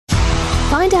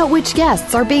Find out which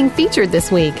guests are being featured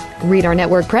this week. Read our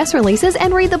network press releases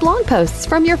and read the blog posts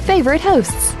from your favorite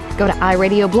hosts. Go to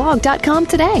iradioblog.com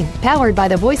today, powered by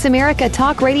the Voice America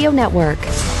Talk Radio Network.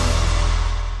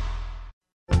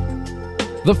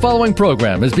 The following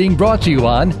program is being brought to you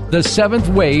on the Seventh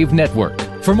Wave Network.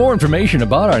 For more information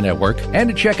about our network and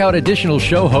to check out additional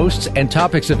show hosts and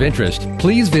topics of interest,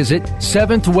 please visit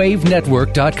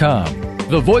seventhwavenetwork.com.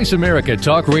 The Voice America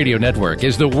Talk Radio Network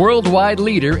is the worldwide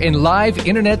leader in live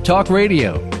Internet talk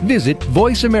radio. Visit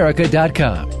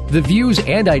voiceamerica.com. The views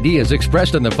and ideas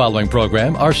expressed on the following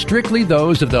program are strictly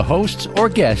those of the hosts or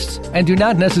guests and do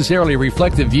not necessarily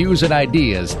reflect the views and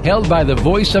ideas held by the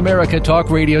Voice America Talk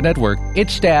Radio Network,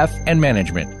 its staff, and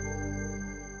management.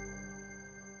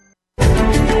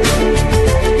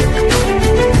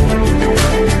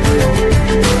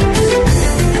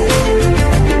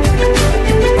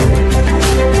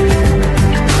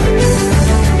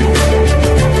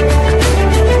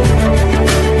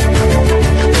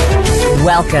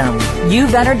 Welcome.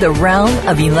 You've entered the realm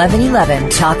of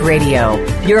 1111 Talk Radio.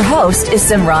 Your host is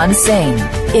Simran Singh.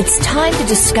 It's time to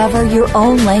discover your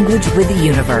own language with the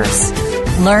universe.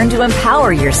 Learn to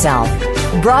empower yourself,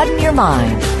 broaden your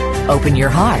mind, open your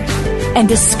heart, and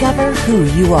discover who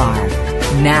you are.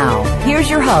 Now, here's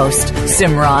your host,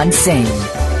 Simran Singh.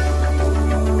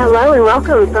 Hello and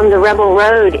welcome from the Rebel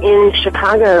Road in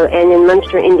Chicago and in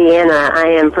Munster, Indiana. I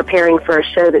am preparing for a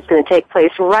show that's going to take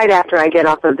place right after I get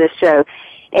off of this show.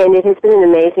 And it has been an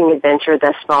amazing adventure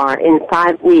thus far. In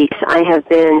 5 weeks, I have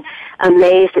been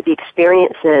amazed at the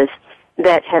experiences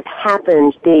that have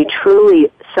happened, the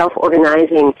truly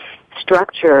self-organizing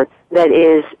structure that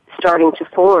is starting to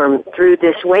form through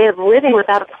this way of living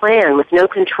without a plan, with no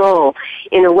control,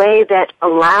 in a way that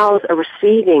allows a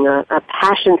receiving, a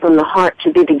passion from the heart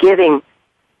to be the giving,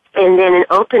 and then an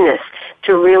openness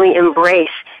to really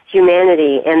embrace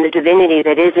humanity and the divinity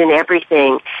that is in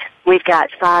everything. We've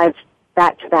got 5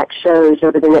 back-to-back shows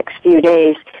over the next few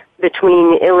days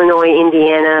between Illinois,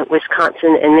 Indiana,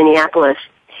 Wisconsin, and Minneapolis.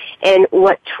 And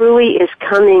what truly is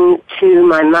coming to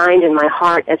my mind and my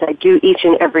heart as I do each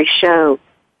and every show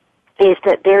is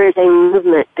that there is a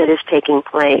movement that is taking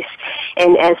place.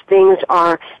 And as things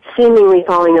are seemingly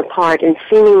falling apart and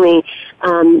seemingly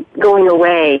going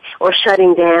away or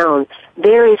shutting down,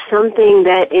 there is something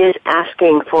that is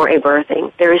asking for a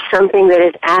birthing. There is something that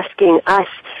is asking us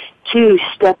to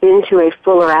step into a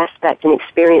fuller aspect and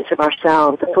experience of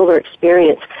ourselves, a fuller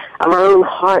experience of our own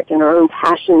heart and our own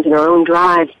passions and our own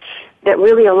drives that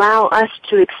really allow us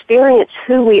to experience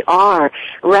who we are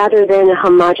rather than a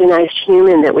homogenized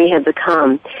human that we have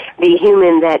become, the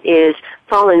human that is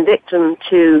fallen victim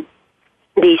to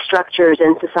the structures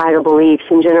and societal beliefs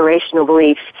and generational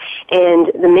beliefs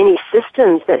and the many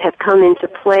systems that have come into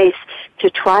place to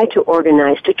try to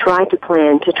organize, to try to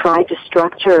plan, to try to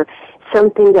structure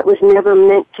something that was never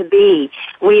meant to be.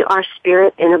 We are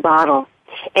spirit in a bottle,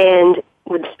 and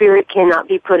the spirit cannot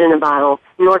be put in a bottle,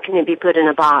 nor can it be put in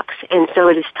a box. And so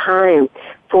it is time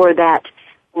for that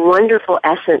wonderful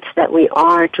essence that we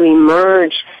are to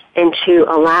emerge and to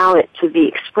allow it to be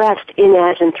expressed in,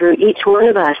 as, and through each one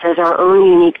of us as our own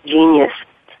unique genius.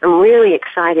 I'm really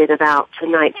excited about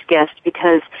tonight's guest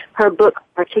because her book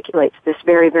articulates this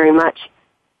very, very much.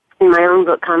 In my own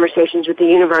book, Conversations with the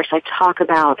Universe, I talk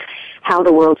about how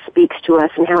the world speaks to us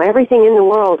and how everything in the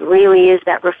world really is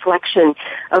that reflection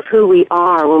of who we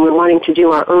are when we're wanting to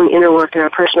do our own inner work and our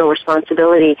personal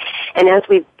responsibility. And as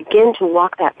we begin to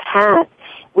walk that path,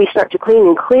 we start to clean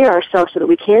and clear ourselves so that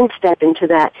we can step into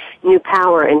that new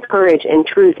power and courage and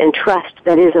truth and trust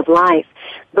that is of life.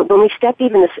 But when we step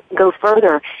even go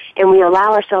further and we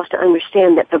allow ourselves to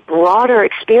understand that the broader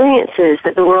experiences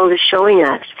that the world is showing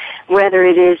us, whether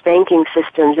it is banking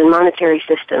systems and monetary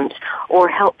systems or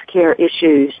healthcare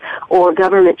issues or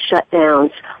government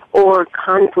shutdowns or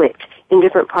conflict in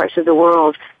different parts of the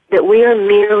world, that we are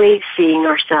merely seeing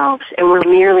ourselves and we're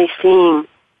merely seeing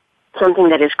something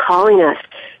that is calling us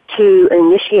to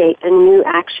initiate a new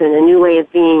action, a new way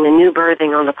of being, a new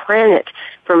birthing on the planet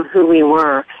from who we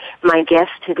were. My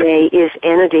guest today is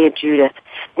Anodea Judith,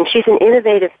 and she's an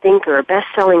innovative thinker,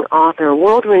 best-selling author,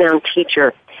 world-renowned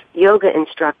teacher, yoga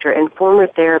instructor, and former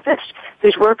therapist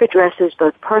whose work addresses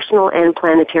both personal and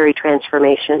planetary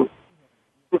transformation.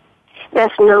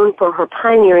 Best known for her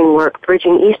pioneering work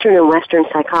bridging Eastern and Western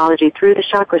psychology through the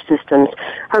chakra systems,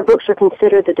 her books are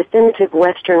considered the definitive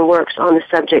Western works on the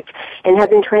subject and have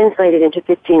been translated into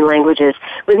 15 languages,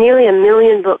 with nearly 1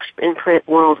 million books in print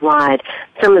worldwide.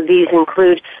 Some of these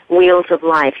include Wheels of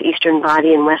Life, Eastern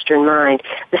Body and Western Mind,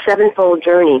 The Sevenfold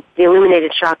Journey, The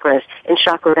Illuminated Chakras, and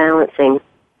Chakra Balancing.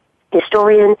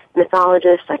 Historian,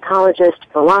 mythologist, psychologist,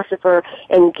 philosopher,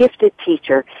 and gifted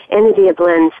teacher, Anodea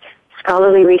blends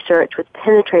scholarly research with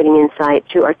penetrating insight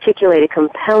to articulate a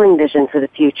compelling vision for the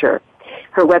future.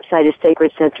 Her website is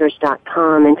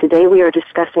sacredcenters.com, and today we are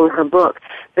discussing her book,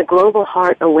 The Global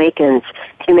Heart Awakens,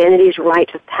 Humanity's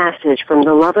Rite of Passage from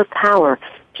the Love of Power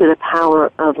to the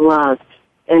Power of Love.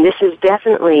 And this is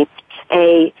definitely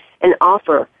an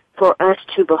offer for us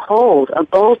to behold a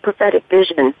bold prophetic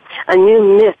vision, a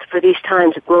new myth for these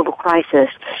times of global crisis,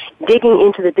 digging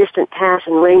into the distant past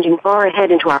and ranging far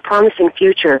ahead into our promising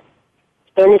future.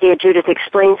 Anodea Judith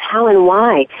explains how and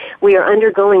why we are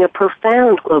undergoing a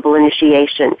profound global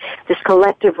initiation. This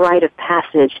collective rite of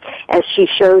passage, as she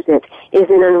shows it, is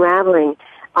in unraveling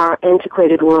our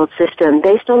antiquated world system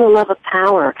based on the love of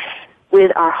power.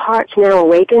 With our hearts now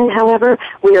awakened, however,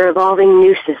 we are evolving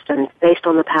new systems based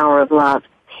on the power of love.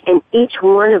 And each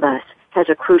one of us has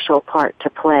a crucial part to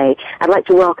play. I'd like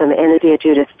to welcome Anodea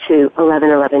Judith to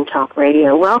 1111 Talk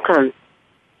Radio. Welcome.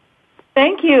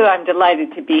 Thank you. I'm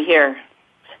delighted to be here.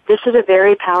 This is a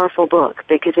very powerful book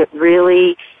because it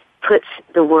really puts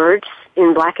the words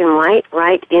in black and white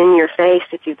right in your face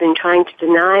if you've been trying to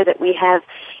deny that we have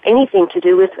anything to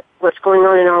do with what's going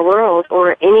on in our world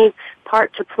or any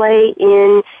part to play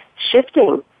in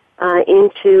shifting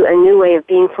into a new way of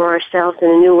being for ourselves and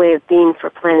a new way of being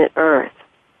for planet Earth.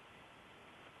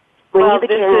 When you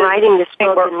began writing this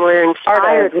book and were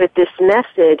inspired with this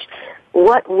message,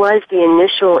 what was the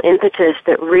initial impetus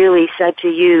that really said to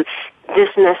you, this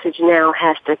message now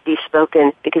has to be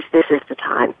spoken because this is the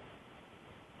time?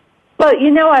 Well,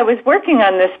 I was working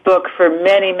on this book for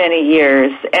many, many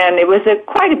years, and it was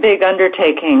quite a big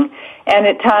undertaking, and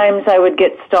at times I would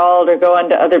get stalled or go on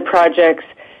to other projects.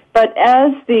 But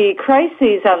as the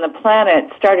crises on the planet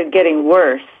started getting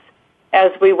worse,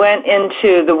 as we went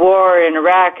into the war in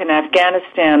Iraq and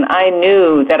Afghanistan, I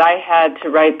knew that I had to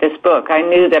write this book. I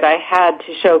knew that I had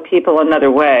to show people another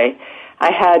way.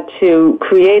 I had to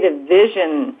create a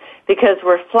vision because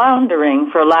we're floundering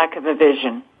for lack of a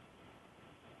vision.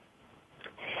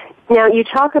 Now, you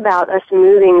talk about us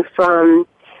moving from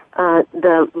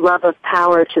the love of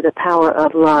power to the power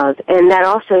of love, and that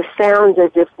also sounds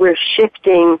as if we're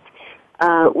shifting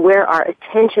where our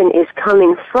attention is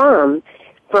coming from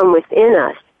within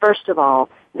us. First of all,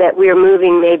 that we're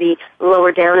moving maybe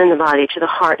lower down in the body to the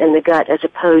heart and the gut as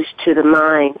opposed to the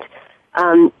mind.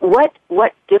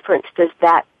 What difference does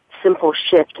that simple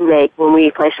shift make when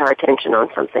we place our attention on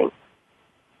something?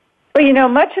 Well,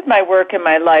 much of my work in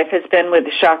my life has been with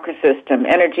the chakra system,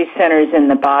 energy centers in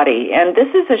the body. And this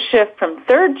is a shift from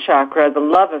third chakra, the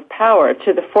love of power,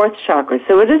 to the fourth chakra.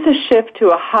 So it is a shift to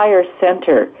a higher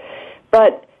center.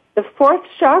 But the fourth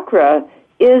chakra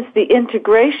is the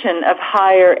integration of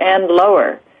higher and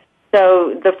lower.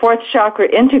 So the fourth chakra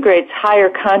integrates higher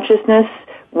consciousness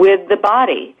with the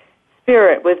body,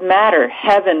 spirit with matter,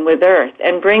 heaven with earth,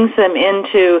 and brings them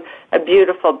into a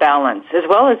beautiful balance, as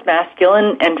well as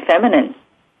masculine and feminine.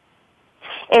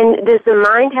 And does the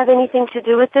mind have anything to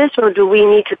do with this, or do we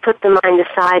need to put the mind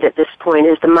aside at this point?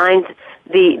 Is the mind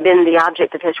been the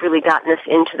object that has really gotten us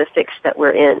into the fix that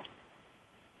we're in?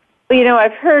 Well,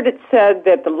 I've heard it said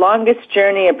that the longest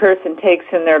journey a person takes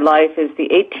in their life is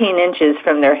the 18 inches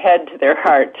from their head to their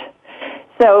heart.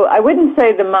 So I wouldn't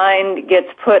say the mind gets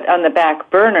put on the back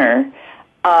burner.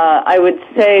 I would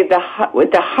say the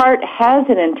heart has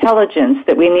an intelligence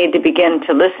that we need to begin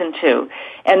to listen to.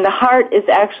 And the heart is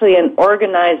actually an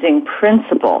organizing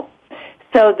principle,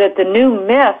 so that the new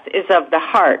myth is of the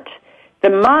heart. The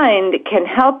mind can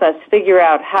help us figure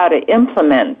out how to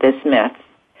implement this myth,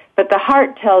 but the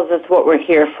heart tells us what we're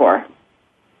here for.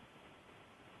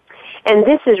 And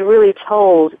this is really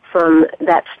told from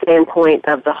that standpoint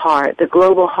of the heart. The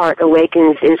Global Heart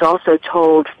Awakens is also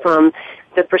told from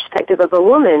the perspective of a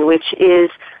woman, which is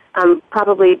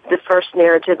probably the first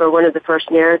narrative or one of the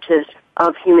first narratives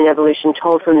of human evolution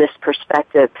told from this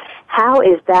perspective. How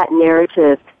is that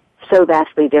narrative so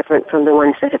vastly different from the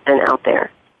ones that have been out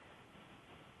there?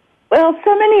 Well,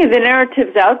 so many of the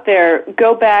narratives out there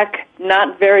go back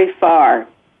not very far.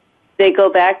 They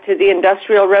go back to the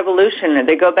Industrial Revolution, or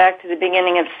they go back to the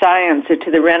beginning of science or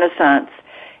to the Renaissance.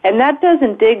 And that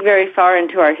doesn't dig very far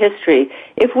into our history.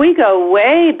 If we go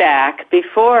way back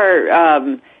before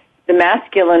the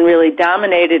masculine really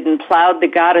dominated and plowed the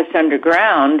goddess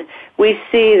underground, we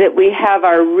see that we have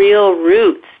our real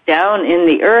roots down in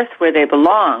the earth where they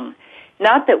belong.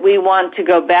 Not that we want to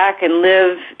go back and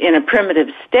live in a primitive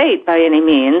state by any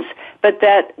means, but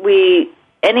that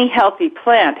any healthy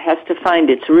plant has to find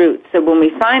its roots. So when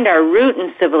we find our root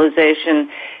in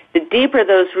civilization, the deeper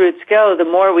those roots go, the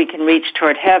more we can reach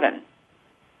toward heaven.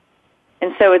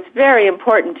 And so it's very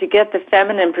important to get the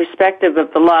feminine perspective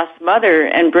of the lost mother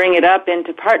and bring it up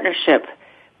into partnership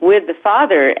with the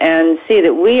father and see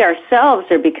that we ourselves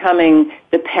are becoming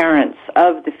the parents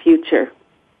of the future.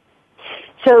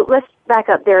 So let's back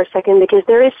up there a second, because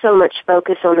there is so much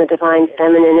focus on the divine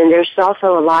feminine, and there's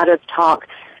also a lot of talk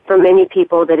from many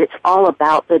people that it's all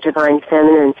about the divine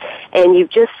feminine. And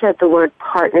you've just said the word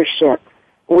partnership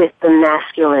with the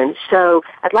masculine. So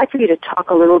I'd like for you to talk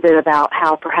a little bit about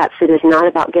how perhaps it is not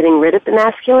about getting rid of the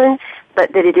masculine,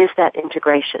 but that it is that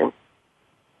integration.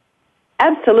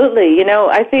 Absolutely. You know,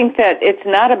 I think that it's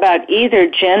not about either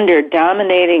gender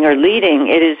dominating or leading.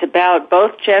 It is about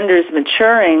both genders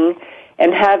maturing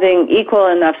and having equal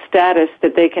enough status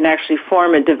that they can actually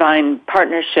form a divine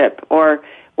partnership, or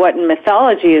what in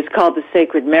mythology is called the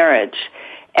sacred marriage.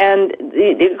 And,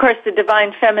 of course, the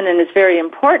divine feminine is very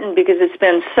important because it's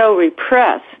been so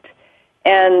repressed,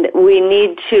 and we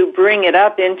need to bring it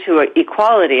up into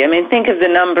equality. I mean, think of the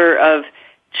number of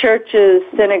churches,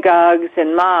 synagogues,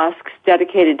 and mosques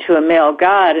dedicated to a male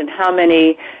god, and how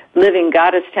many living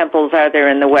goddess temples are there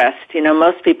in the West. You know,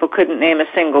 most people couldn't name a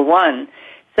single one.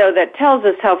 So that tells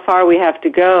us how far we have to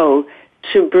go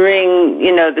to bring,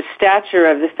 you know, the stature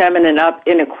of the feminine up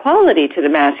in equality to the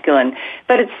masculine.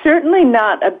 But it's certainly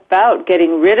not about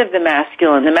getting rid of the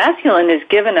masculine. The masculine has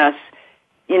given us,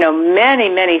 you know, many,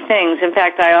 many things. In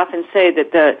fact, I often say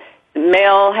that the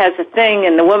male has a thing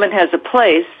and the woman has a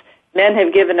place. Men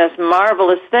have given us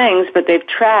marvelous things, but they've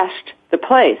trashed the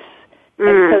place.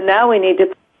 And so now we need to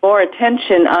put more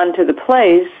attention onto the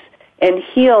place and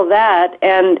heal that,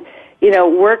 and, you know,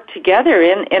 work together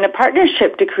in a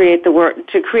partnership to create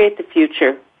the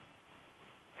future.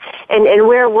 And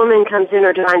where a woman comes in,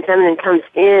 or divine feminine comes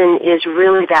in, is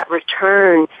really that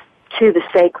return to the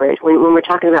sacred. When we're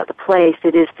talking about the place,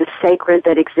 it is the sacred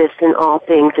that exists in all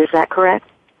things. Is that correct?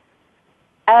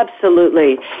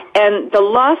 Absolutely. And the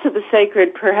loss of the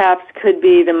sacred perhaps could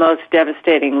be the most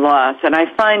devastating loss. And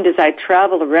I find as I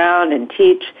travel around and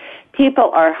teach,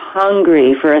 people are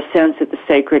hungry for a sense of the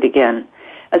sacred again,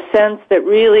 a sense that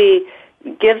really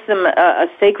gives them a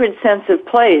sacred sense of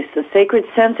place, a sacred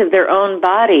sense of their own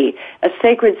body, a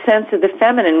sacred sense of the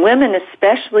feminine. Women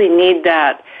especially need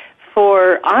that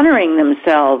for honoring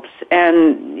themselves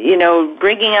and, you know,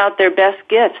 bringing out their best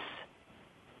gifts.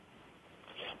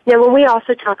 Now, when we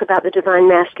also talk about the divine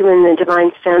masculine and the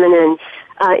divine feminine,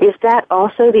 is that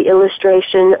also the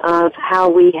illustration of how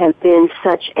we have been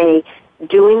such a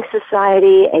doing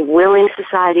society, a willing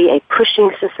society, a pushing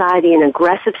society, an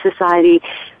aggressive society,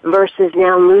 versus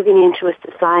now moving into a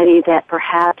society that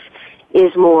perhaps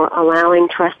is more allowing,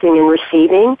 trusting, and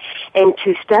receiving? And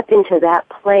to step into that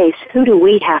place, who do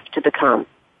we have to become?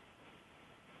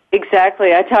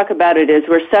 Exactly. I talk about it as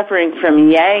we're suffering from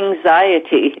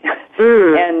yang-anxiety,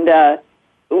 and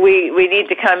we need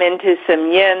to come into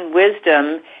some yin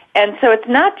wisdom. And so it's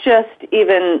not just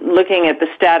even looking at the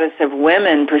status of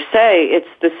women per se, it's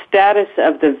the status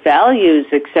of the values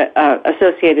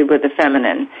associated with the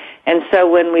feminine. And so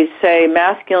when we say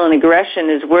masculine aggression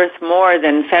is worth more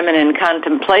than feminine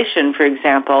contemplation, for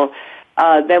example,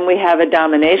 then we have a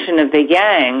domination of the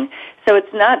yang. So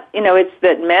it's not, you know, it's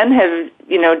that men have,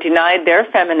 you know, denied their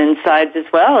feminine sides as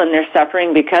well, and they're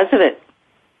suffering because of it.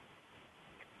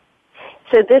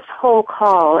 So this whole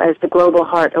call, as the Global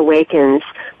Heart Awakens,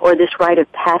 or this rite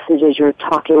of passage as you're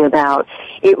talking about,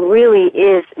 it really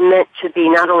is meant to be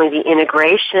not only the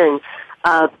integration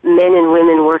of men and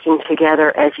women working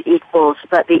together as equals,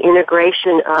 but the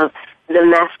integration of the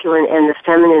masculine and the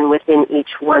feminine within each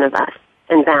one of us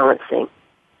and balancing.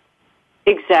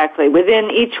 Exactly,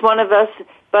 within each one of us,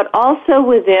 but also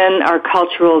within our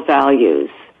cultural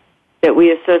values, that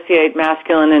we associate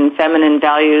masculine and feminine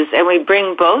values, and we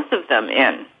bring both of them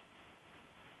in.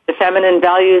 The feminine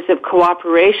values of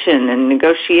cooperation and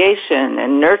negotiation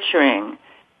and nurturing,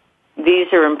 these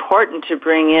are important to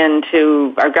bring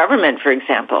into our government, for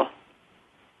example.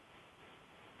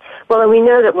 Well, and we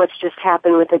know that what's just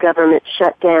happened with the government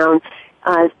shutdown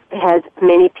has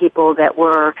many people that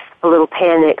were a little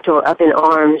panicked or up in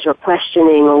arms or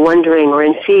questioning or wondering or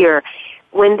in fear.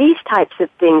 When these types of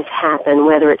things happen,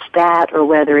 whether it's that or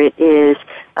whether it is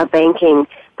a banking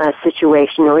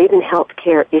situation or even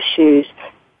healthcare issues,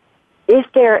 is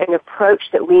there an approach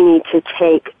that we need to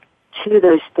take to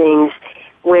those things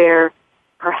where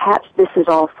perhaps this is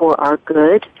all for our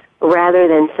good rather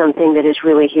than something that is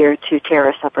really here to tear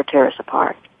us up or tear us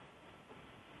apart?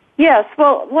 Yes,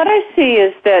 well, what I see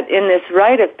is that in this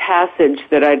rite of passage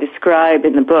that I describe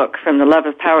in the book, From the Love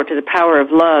of Power to the Power of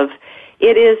Love,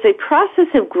 it is a process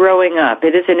of growing up.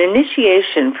 It is an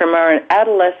initiation from our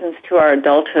adolescence to our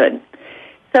adulthood.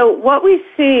 So what we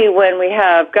see when we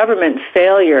have government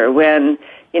failure, when,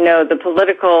 the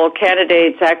political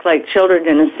candidates act like children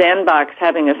in a sandbox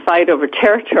having a fight over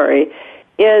territory,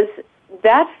 is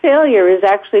that failure is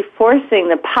actually forcing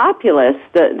the populace,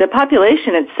 the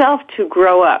population itself, to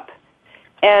grow up.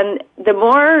 And the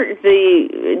more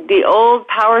the old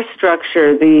power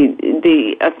structure,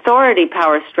 the authority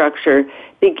power structure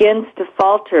begins to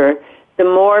falter, the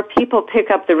more people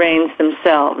pick up the reins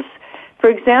themselves. For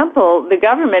example, the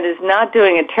government is not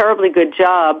doing a terribly good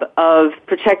job of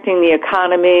protecting the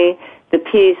economy, the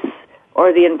peace,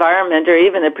 or the environment, or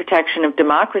even the protection of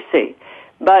democracy.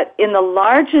 But in the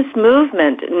largest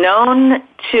movement known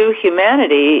to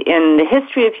humanity, in the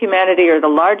history of humanity, or the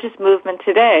largest movement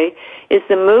today, is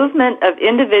the movement of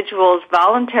individuals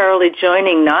voluntarily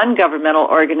joining non-governmental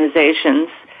organizations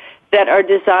that are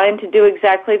designed to do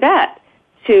exactly that,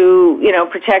 to,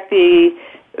 protect the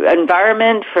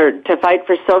environment, to fight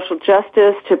for social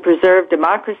justice, to preserve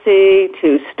democracy,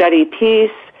 to study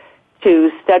peace,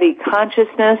 to study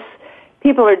consciousness.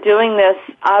 People are doing this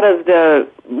out of the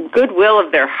goodwill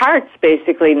of their hearts,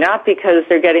 basically, not because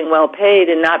they're getting well paid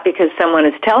and not because someone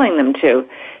is telling them to.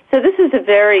 So this is a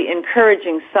very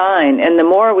encouraging sign, and the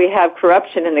more we have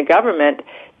corruption in the government,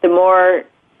 the more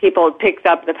people pick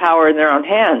up the power in their own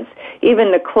hands.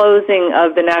 Even the closing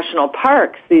of the national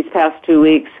parks these past 2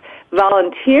 weeks,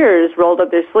 volunteers rolled up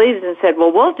their sleeves and said,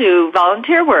 well, we'll do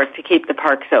volunteer work to keep the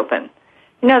parks open.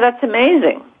 That's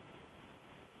amazing.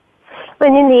 But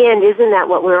in the end, isn't that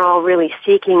what we're all really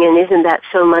seeking, and isn't that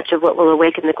so much of what will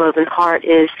awaken the global heart,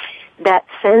 is that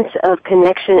sense of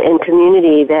connection and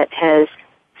community that has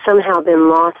somehow been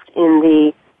lost in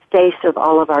the face of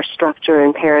all of our structure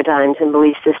and paradigms and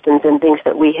belief systems and things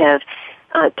that we have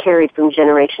carried from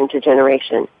generation to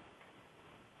generation.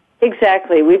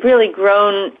 Exactly. We've really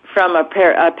grown from a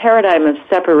paradigm of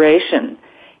separation.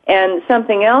 And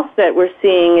something else that we're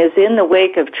seeing is in the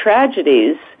wake of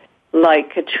tragedies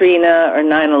like Katrina or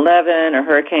 9/11 or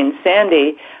Hurricane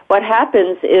Sandy, what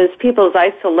happens is people's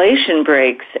isolation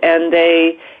breaks, and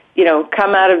they,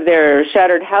 come out of their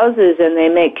shattered houses and they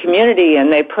make community,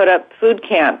 and they put up food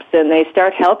camps, and they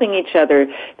start helping each other.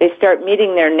 They start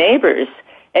meeting their neighbors.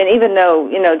 And even though,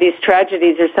 these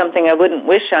tragedies are something I wouldn't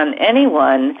wish on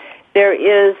anyone, there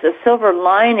is a silver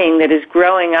lining that is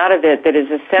growing out of it, that is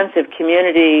a sense of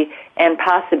community and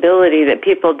possibility that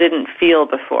people didn't feel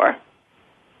before.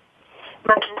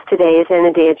 My guest today is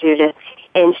Anodea Judith,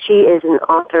 and she is an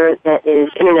author that is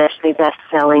internationally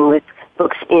best-selling with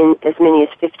books in as many as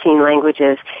 15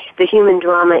 languages. The human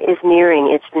drama is nearing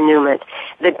its denouement.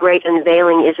 The great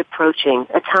unveiling is approaching,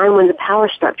 a time when the power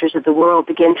structures of the world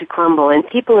begin to crumble and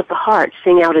people of the heart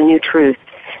sing out a new truth.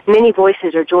 Many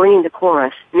voices are joining the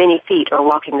chorus. Many feet are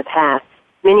walking the path.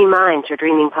 Many minds are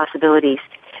dreaming possibilities.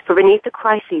 For beneath the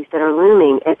crises that are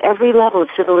looming at every level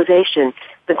of civilization,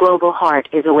 the global heart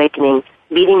is awakening,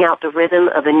 beating out the rhythm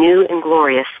of a new and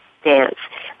glorious dance.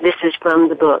 This is from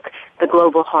the book, The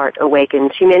Global Heart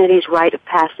Awakens, Humanity's Rite of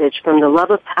Passage from the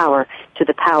Love of Power to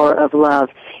the Power of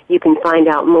Love. You can find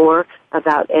out more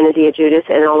about Anodea Judith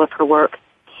and all of her work,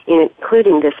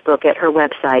 including this book, at her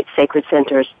website,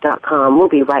 sacredcenters.com. We'll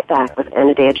be right back with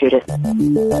Anodea Judith.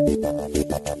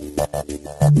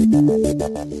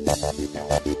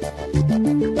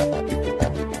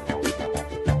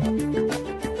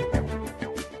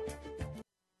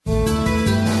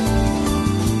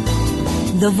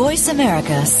 The Voice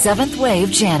America 7th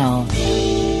Wave Channel.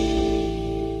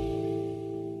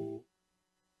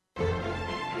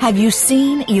 Have you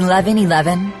seen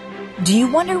 1111? Do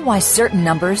you wonder why certain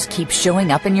numbers keep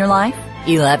showing up in your life?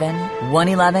 11,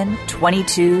 111,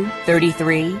 22,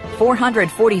 33,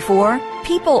 444.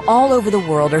 People all over the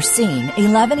world are seeing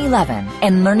 1111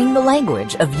 and learning the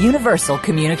language of universal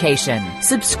communication.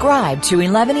 Subscribe to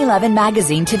 1111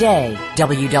 Magazine today.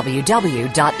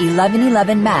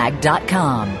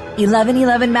 www.1111mag.com.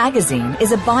 1111 Magazine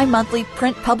is a bi-monthly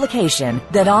print publication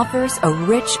that offers a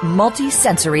rich,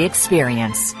 multi-sensory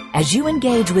experience. As you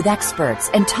engage with experts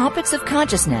and topics of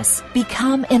consciousness,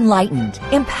 become enlightened,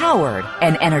 empowered,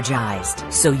 and energized,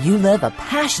 so you live a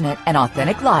passionate and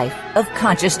authentic life of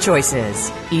conscious choices.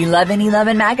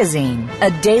 1111 Magazine, a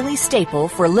daily staple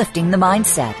for lifting the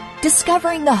mindset,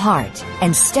 discovering the heart,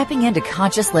 and stepping into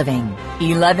conscious living.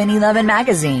 1111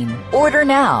 Magazine. Order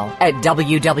now at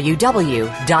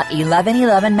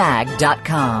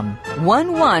www.1111mag.com.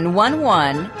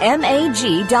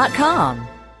 1111mag.com.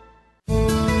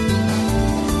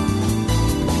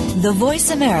 The Voice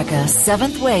America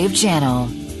 7th Wave Channel.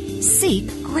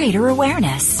 Seek greater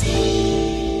awareness.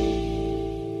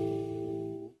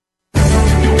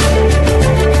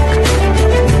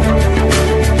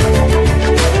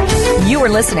 You are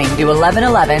listening to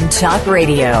 1111 Talk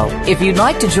Radio. If you'd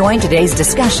like to join today's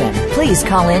discussion, please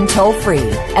call in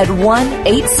toll-free at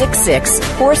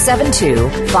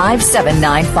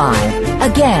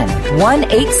 1-866-472-5795. Again,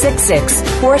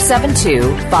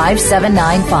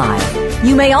 1-866-472-5795.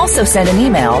 You may also send an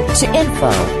email to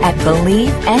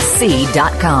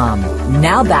info@believesc.com.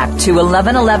 Now back to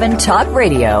 1111 Talk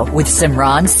Radio with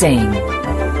Simran Singh.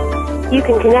 You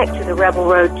can connect to the Rebel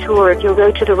Road Tour if you'll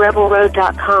go to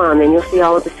therebelroad.com, and you'll see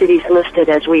all of the cities listed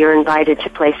as we are invited to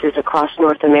places across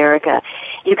North America.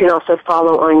 You can also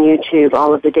follow on YouTube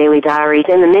all of the daily diaries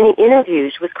and the many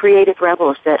interviews with creative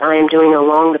rebels that I am doing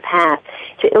along the path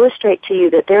to illustrate to you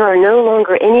that there are no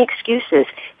longer any excuses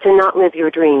to not live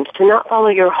your dreams, to not follow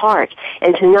your heart,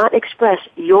 and to not express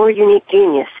your unique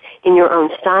genius in your own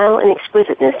style and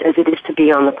exquisiteness as it is to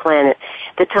be on the planet.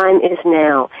 The time is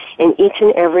now, and each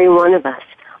and every one of us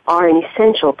are an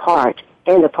essential part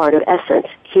and a part of essence,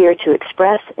 here to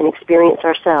express and experience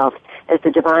ourselves as the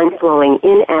divine flowing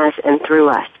in, as, and through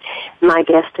us. My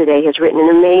guest today has written an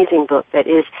amazing book that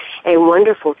is a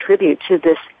wonderful tribute to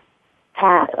this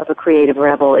path of a creative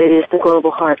rebel. It is The Global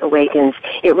Heart Awakens.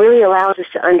 It really allows us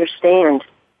to understand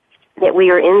that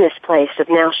we are in this place of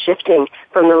now shifting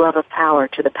from the love of power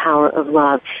to the power of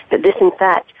love, that this, in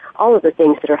fact, all of the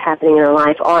things that are happening in our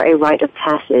life are a rite of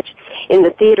passage. In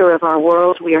the theater of our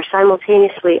world, we are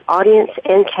simultaneously audience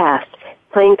and cast,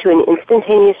 playing to an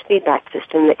instantaneous feedback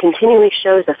system that continually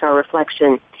shows us our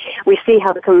reflection. We see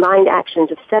how the combined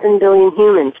actions of 7 billion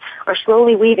humans are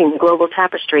slowly weaving the global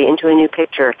tapestry into a new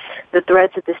picture. The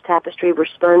threads of this tapestry were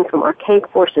spun from archaic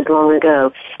forces long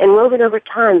ago and woven over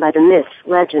time by the myths,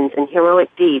 legends, and heroic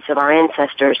deeds of our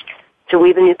ancestors. To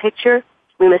weave a new picture,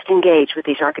 we must engage with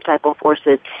these archetypal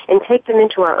forces and take them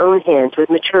into our own hands with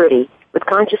maturity, with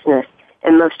consciousness,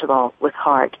 and most of all, with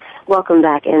heart. Welcome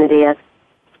back, Anodea.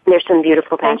 There's some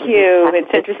beautiful passages. Thank you.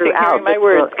 It's interesting hearing my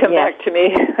words come back to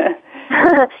me.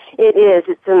 It is.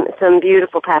 It's some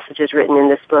beautiful passages written in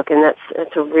this book, and that's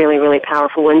a really, really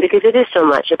powerful one, because it is so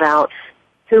much about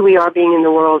who we are being in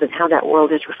the world and how that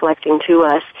world is reflecting to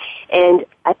us. And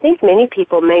I think many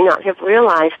people may not have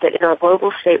realized that in our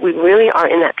global state, we really are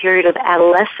in that period of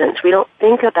adolescence. We don't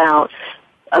think about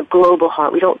a global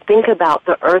heart. We don't think about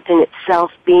the earth in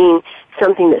itself being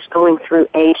something that's going through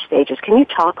age stages. Can you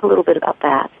talk a little bit about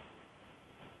that?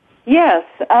 Yes.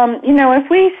 If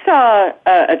we saw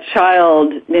a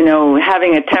child,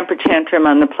 having a temper tantrum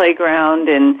on the playground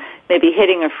and maybe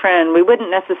hitting a friend, we wouldn't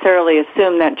necessarily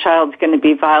assume that child's going to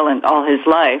be violent all his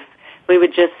life. We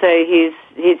would just say he's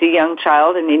a young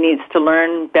child and he needs to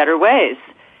learn better ways.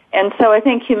 And so I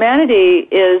think humanity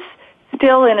is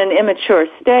still in an immature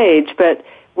stage, but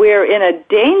we're in a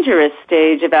dangerous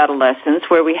stage of adolescence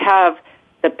where we have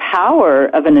the power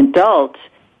of an adult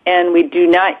and we do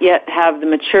not yet have the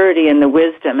maturity and the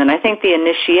wisdom. And I think the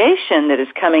initiation that is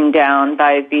coming down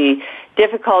by the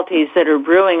difficulties that are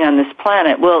brewing on this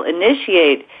planet will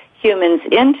initiate humans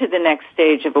into the next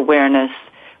stage of awareness,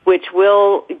 which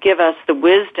will give us the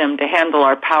wisdom to handle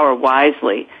our power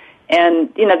wisely.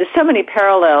 And, there's so many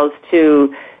parallels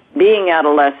to being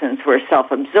adolescents. We're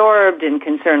self-absorbed and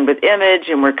concerned with image,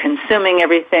 and we're consuming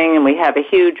everything, and we have a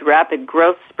huge rapid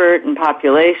growth spurt in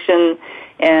population,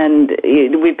 and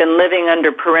we've been living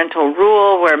under parental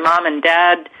rule where mom and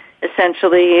dad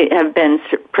essentially have been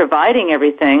providing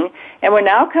everything, and we're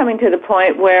now coming to the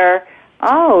point where,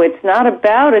 it's not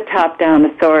about a top-down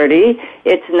authority.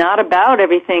 It's not about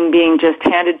everything being just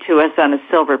handed to us on a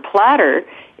silver platter.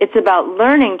 It's about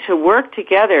learning to work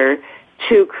together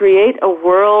to create a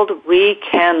world we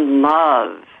can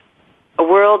love, a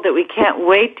world that we can't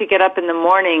wait to get up in the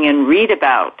morning and read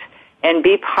about and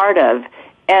be part of.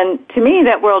 And to me,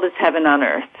 that world is heaven on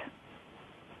earth.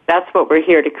 That's what we're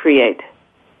here to create.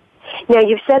 Now,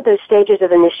 you've said those stages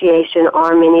of initiation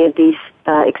are many of these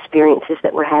experiences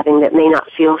that we're having that may not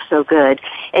feel so good.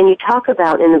 And you talk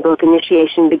about in the book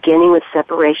initiation beginning with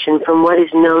separation from what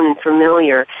is known and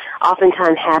familiar,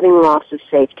 oftentimes having loss of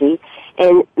safety,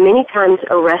 and many times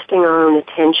arresting our own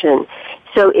attention.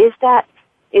 So is that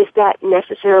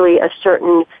necessarily a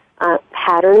certain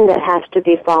pattern that has to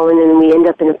be fallen and we end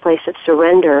up in a place of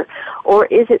surrender, or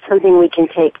is it something we can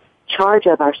take charge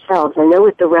of ourselves? I know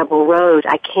with the Rebel Road,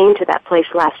 I came to that place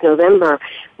last November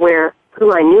where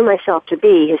who I knew myself to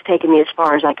be has taken me as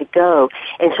far as I could go,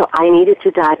 and so I needed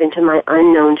to dive into my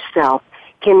unknown self.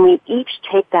 Can we each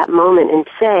take that moment and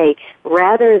say,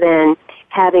 rather than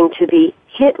having to be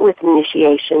hit with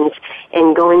initiations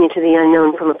and going into the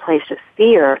unknown from a place of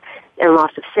fear and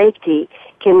loss of safety,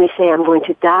 can we say, I'm going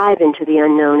to dive into the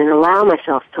unknown and allow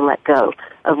myself to let go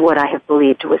of what I have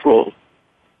believed was me?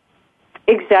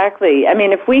 Exactly. I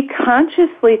mean, if we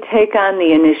consciously take on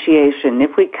the initiation,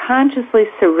 if we consciously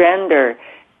surrender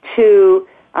to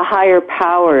a higher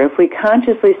power, if we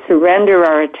consciously surrender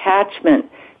our attachment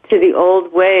to the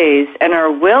old ways and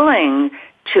are willing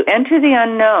to enter the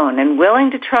unknown and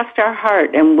willing to trust our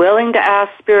heart and willing to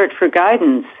ask Spirit for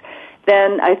guidance,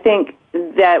 then I think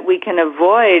that we can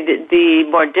avoid the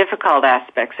more difficult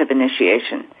aspects of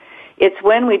initiation. It's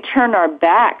when we turn our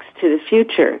backs to the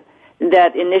future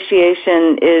that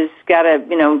initiation is got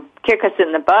to, kick us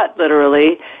in the butt,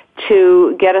 literally,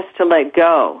 to get us to let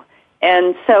go.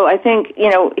 And so I think,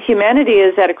 humanity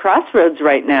is at a crossroads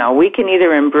right now. We can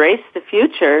either embrace the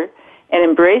future and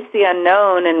embrace the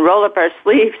unknown and roll up our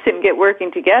sleeves and get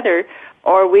working together,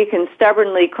 or we can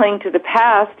stubbornly cling to the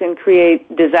past and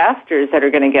create disasters that are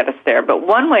going to get us there. But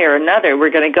one way or another, we're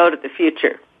going to go to the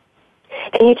future.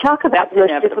 And you talk about the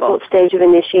most difficult stage of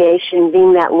initiation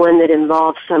being that one that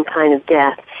involves some kind of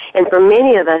death. And for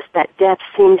many of us, that death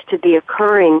seems to be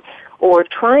occurring or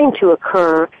trying to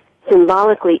occur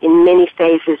symbolically in many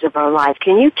phases of our life.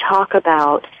 Can you talk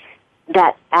about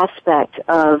that aspect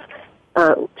of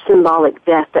symbolic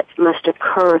death that must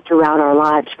occur throughout our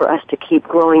lives for us to keep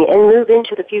growing and move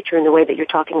into the future in the way that you're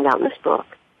talking about in this book?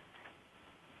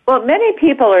 Well, many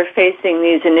people are facing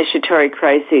these initiatory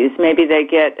crises. Maybe they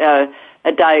get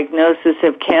a diagnosis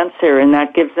of cancer, and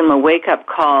that gives them a wake-up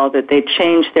call that they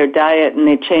change their diet and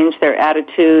they change their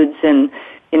attitudes and,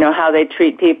 how they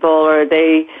treat people, or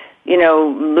they,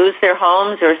 lose their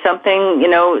homes or something,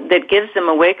 that gives them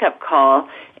a wake-up call.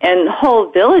 And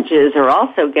whole villages are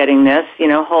also getting this,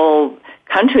 whole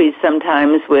countries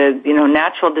sometimes with,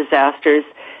 natural disasters.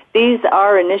 These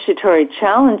are initiatory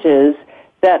challenges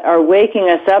that are waking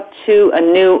us up to a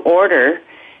new order.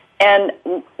 And,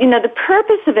 the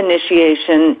purpose of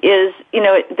initiation is,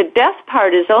 the death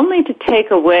part is only to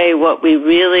take away what we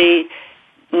really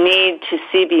need to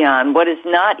see beyond, what is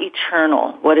not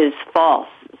eternal, what is false,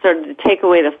 sort of to take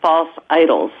away the false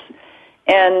idols.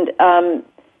 And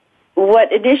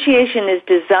what initiation is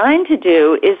designed to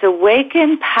do is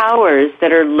awaken powers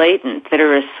that are latent, that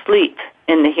are asleep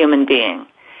in the human being.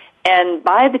 And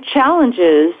by the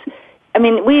challenges,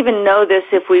 we even know this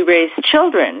if we raise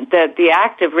children, that the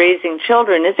act of raising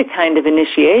children is a kind of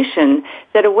initiation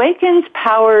that awakens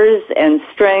powers and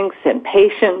strengths and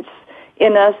patience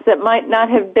in us that might not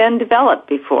have been developed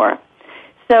before.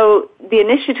 So the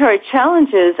initiatory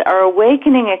challenges are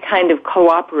awakening a kind of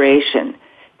cooperation.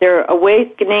 They're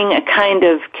awakening a kind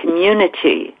of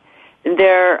community.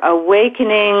 They're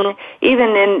awakening,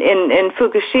 even in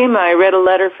Fukushima, I read a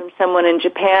letter from someone in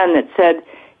Japan that said,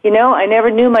 I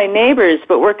never knew my neighbors,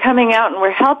 but we're coming out and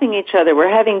we're helping each other. We're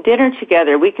having dinner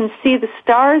together. We can see the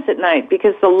stars at night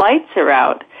because the lights are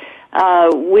out.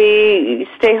 We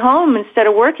stay home instead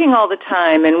of working all the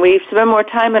time, and we spend more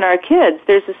time in our kids.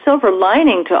 There's a silver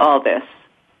lining to all this.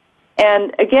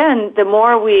 And again, the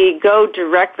more we go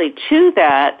directly to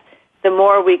that, the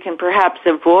more we can perhaps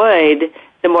avoid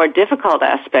the more difficult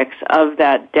aspects of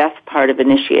that death part of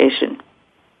initiation.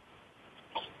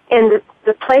 And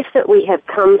the place that we have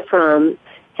come from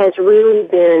has really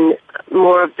been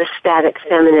more of the static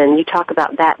feminine. You talk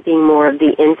about that being more of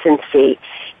the infancy.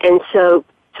 And so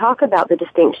talk about the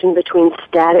distinction between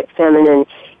static feminine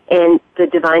and the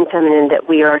divine feminine that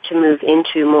we are to move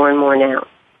into more and more now.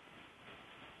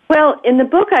 Well, in the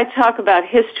book I talk about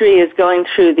history is going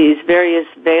through these various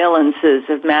valences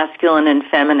of masculine and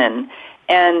feminine.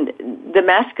 And the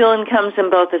masculine comes in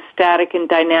both a static and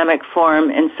dynamic form,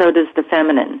 and so does the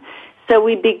feminine. So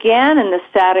we began in the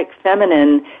static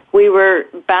feminine. We were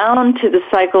bound to the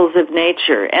cycles of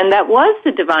nature, and that was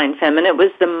the divine feminine. It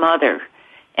was the mother.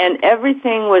 And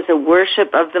everything was a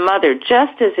worship of the mother.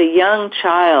 Just as a young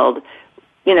child,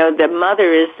 the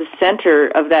mother is the center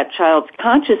of that child's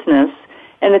consciousness,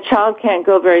 and the child can't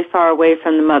go very far away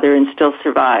from the mother and still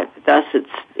survive. Thus,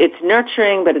 it's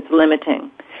nurturing, but it's limiting.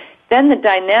 Then the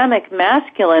dynamic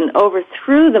masculine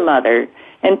overthrew the mother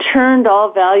and turned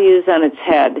all values on its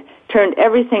head, turned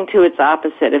everything to its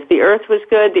opposite. If the earth was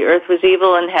good, the earth was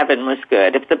evil and heaven was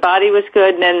good. If the body was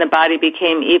good, then the body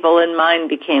became evil and mind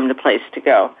became the place to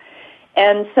go.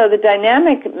 And so the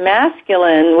dynamic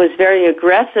masculine was very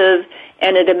aggressive,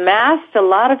 and it amassed a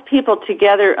lot of people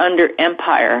together under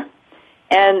empire.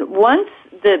 And once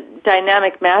the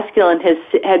dynamic masculine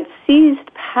had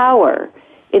seized power,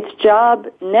 its job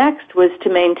next was to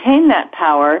maintain that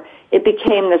power. It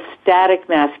became the static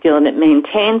masculine. It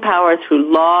maintained power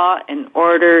through law and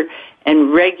order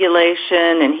and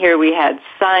regulation, and here we had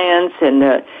science and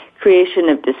the creation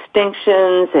of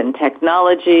distinctions and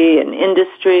technology and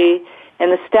industry,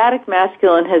 and the static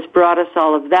masculine has brought us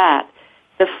all of that.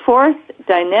 The fourth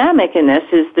dynamic in this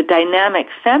is the dynamic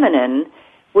feminine,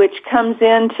 which comes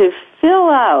in to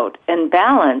fill out and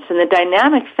balance. And the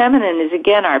dynamic feminine is,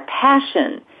 again, our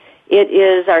passion. It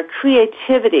is our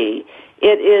creativity.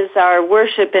 It is our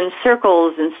worship in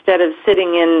circles instead of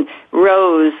sitting in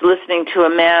rows listening to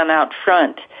a man out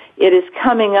front. It is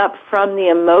coming up from the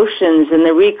emotions and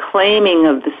the reclaiming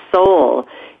of the soul.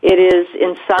 It is,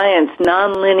 in science,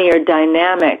 nonlinear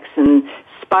dynamics and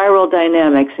spiral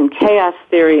dynamics and chaos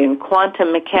theory and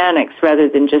quantum mechanics rather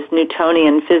than just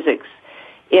Newtonian physics.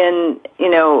 In,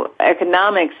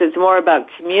 economics, it's more about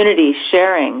community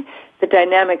sharing. The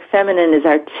dynamic feminine is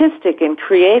artistic and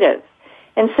creative.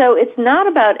 And so it's not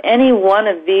about any one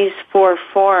of these four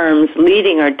forms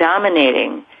leading or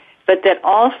dominating, but that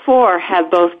all four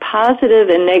have both positive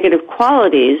and negative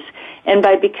qualities, and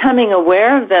by becoming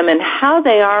aware of them and how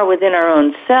they are within our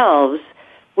own selves,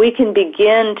 we can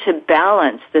begin to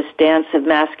balance this dance of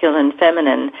masculine and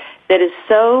feminine that is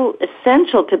so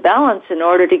essential to balance in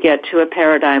order to get to a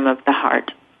paradigm of the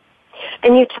heart.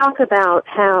 And you talk about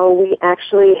how we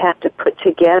actually have to put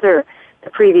together the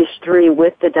previous three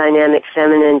with the dynamic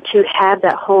feminine to have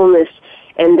that wholeness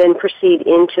and then proceed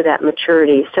into that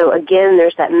maturity. So again,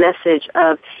 there's that message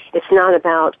of it's not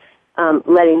about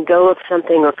letting go of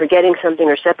something or forgetting something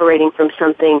or separating from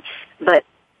something, but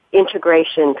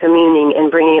integration, communing,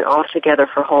 and bringing it all together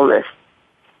for wholeness.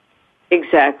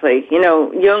 Exactly.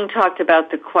 Jung talked about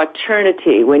the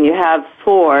quaternity. When you have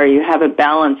four, you have a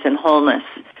balance and wholeness.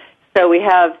 So we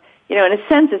have, in a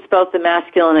sense, it's both the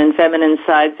masculine and feminine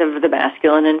sides of the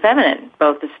masculine and feminine,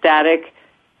 both the static,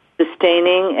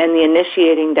 sustaining, and the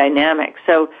initiating dynamic.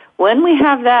 So when we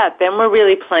have that, then we're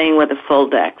really playing with a full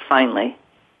deck, finally.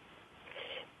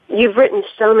 You've written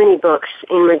so many books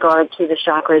in regard to the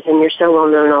chakras, and you're so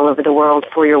well known all over the world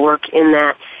for your work in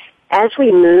that. As we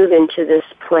move into this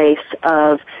place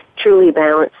of truly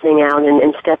balancing out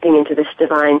and stepping into this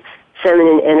divine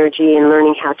feminine energy and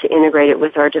learning how to integrate it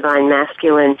with our divine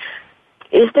masculine,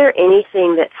 is there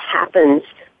anything that happens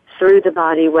through the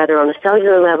body, whether on a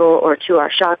cellular level or to our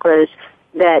chakras,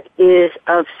 that is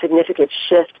of significant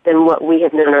shift than what we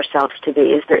have known ourselves to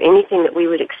be? Is there anything that we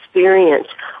would experience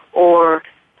or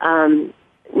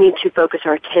need to focus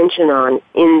our attention on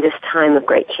in this time of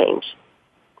great change?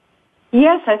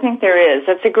 Yes, I think there is.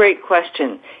 That's a great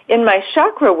question. In my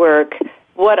chakra work,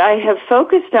 what I have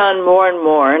focused on more and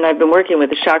more, and I've been working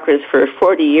with the chakras for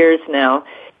 40 years now,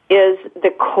 is the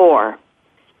core.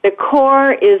 The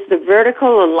core is the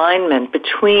vertical alignment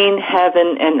between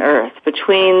heaven and earth,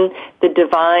 between the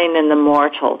divine and the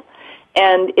mortal.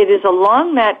 And it is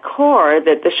along that core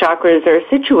that the chakras are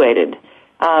situated.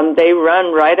 They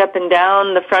run right up and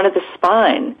down the front of the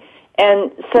spine.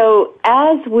 And so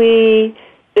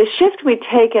the shift we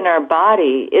take in our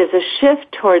body is a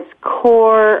shift towards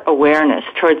core awareness,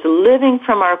 towards living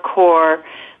from our core,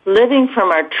 living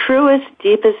from our truest,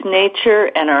 deepest nature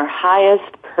and our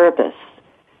highest purpose,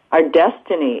 our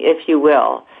destiny, if you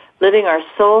will, living our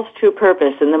soul's true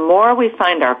purpose. And the more we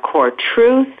find our core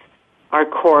truth, our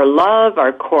core love,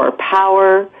 our core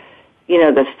power,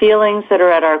 the feelings that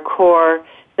are at our core,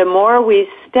 the more we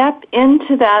step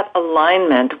into that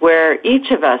alignment where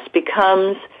each of us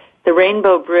becomes the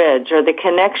rainbow bridge or the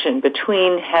connection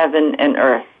between heaven and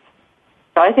earth.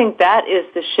 So I think that is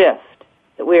the shift,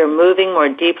 that we are moving more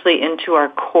deeply into our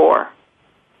core.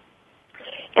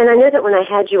 And I know that when I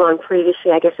had you on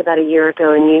previously, I guess about a year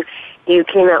ago, and you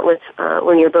came out with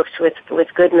one of your books with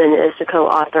Goodman as the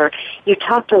co-author, you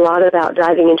talked a lot about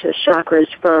diving into the chakras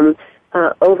from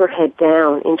overhead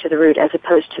down into the root as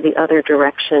opposed to the other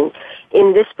direction.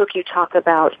 In this book, you talk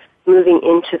about moving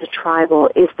into the tribal.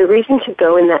 Is the reason to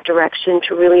go in that direction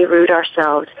to really root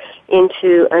ourselves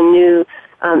into a new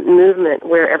movement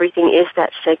where everything is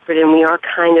that sacred and we are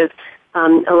kind of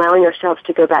allowing ourselves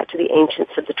to go back to the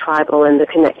ancients of the tribal and the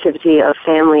connectivity of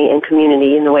family and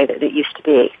community in the way that it used to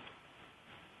be?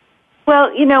 Well,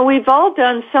 we've all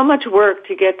done so much work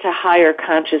to get to higher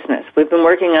consciousness. We've been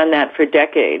working on that for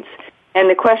decades. And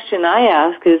the question I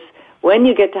ask is, when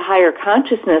you get to higher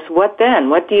consciousness, what then?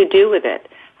 What do you do with it?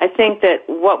 I think that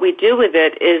what we do with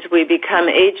it is we become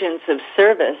agents of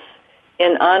service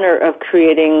in honor of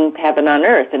creating heaven on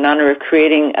earth, in honor of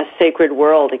creating a sacred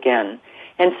world again.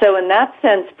 And so in that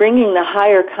sense, bringing the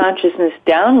higher consciousness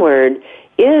downward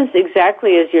is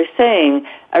exactly as you're saying,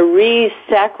 a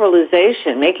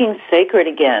re-sacralization, making sacred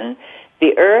again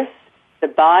the earth, the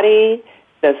body,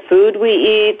 the food we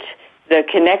eat, the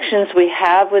connections we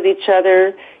have with each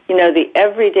other, the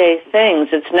everyday things.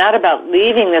 It's not about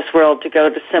leaving this world to go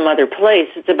to some other place.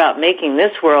 It's about making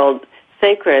this world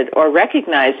sacred or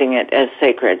recognizing it as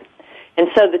sacred. And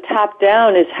so the top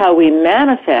down is how we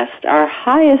manifest our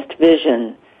highest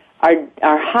vision, our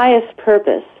highest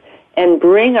purpose, and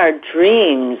bring our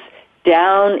dreams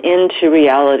down into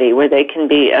reality where they can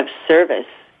be of service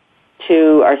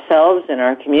to ourselves and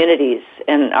our communities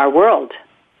and our world.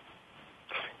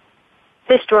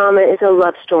 This drama is a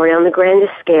love story on the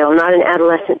grandest scale, not an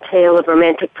adolescent tale of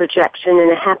romantic projection and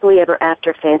a happily ever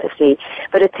after fantasy,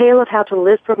 but a tale of how to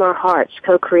live from our hearts,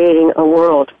 co-creating a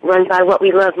world run by what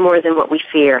we love more than what we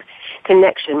fear,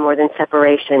 connection more than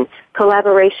separation,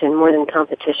 collaboration more than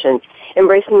competition,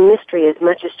 embracing mystery as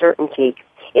much as certainty.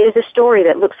 It is a story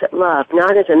that looks at love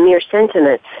not as a mere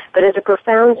sentiment, but as a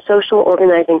profound social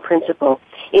organizing principle.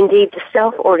 Indeed, the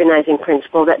self-organizing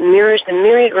principle that mirrors the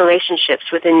myriad relationships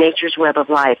within nature's web of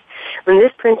life. When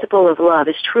this principle of love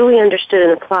is truly understood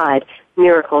and applied,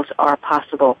 miracles are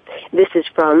possible. This is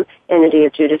from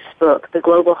Anodea Judith's book, The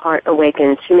Global Heart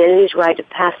Awakens, Humanity's Rite of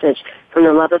Passage from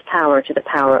the Love of Power to the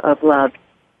Power of Love.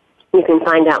 You can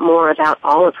find out more about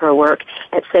all of her work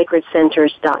at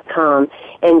sacredcenters.com.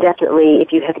 And definitely,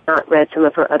 if you have not read some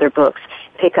of her other books,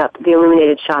 pick up The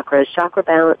Illuminated Chakras, Chakra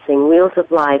Balancing, Wheels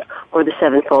of Life, or The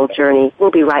Sevenfold Journey.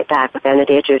 We'll be right back with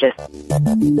Anodea Judith.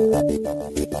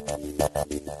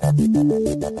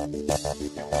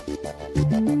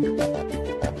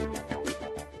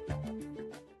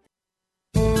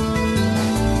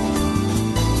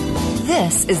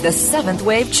 This is the Seventh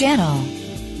Wave Channel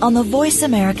on the Voice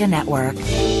America Network.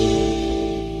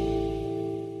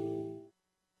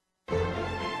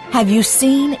 Have you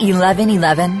seen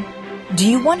 1111? Do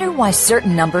you wonder why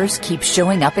certain numbers keep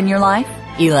showing up in your life?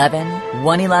 11,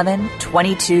 111,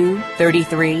 22,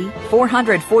 33,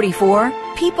 444.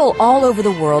 People all over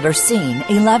the world are seeing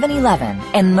 1111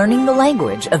 and learning the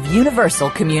language of universal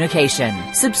communication.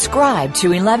 Subscribe to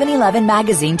 1111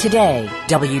 Magazine today.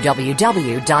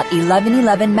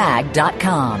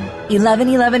 www.1111mag.com.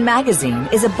 1111 Magazine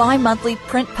is a bi-monthly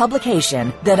print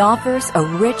publication that offers a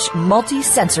rich,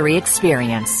 multi-sensory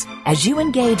experience. As you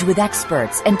engage with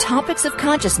experts and topics of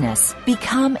consciousness,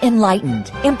 become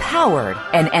enlightened, empowered,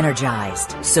 and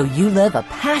energized, so you live a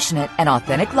passionate and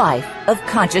authentic life of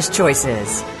conscious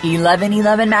choices.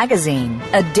 1111 Magazine,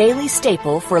 a daily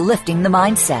staple for lifting the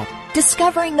mindset,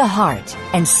 discovering the heart,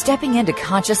 and stepping into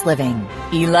conscious living.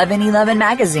 1111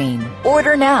 Magazine.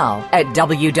 Order now at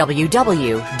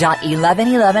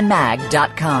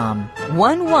www.1111mag.com.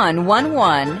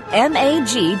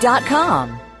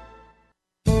 1111mag.com.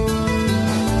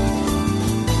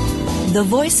 The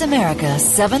Voice America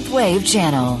Seventh Wave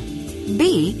Channel.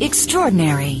 Be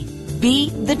extraordinary.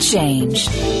 Be the change.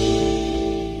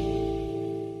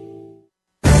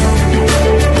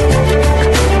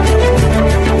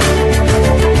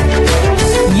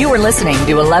 You are listening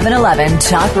to 1111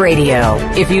 Talk Radio.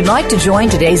 If you'd like to join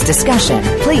today's discussion,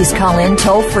 please call in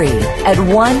toll-free at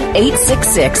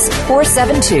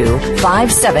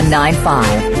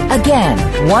 1-866-472-5795. Again,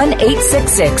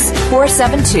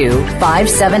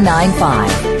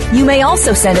 1-866-472-5795. You may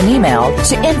also send an email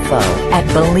to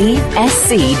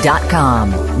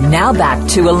info@believesc.com. Now back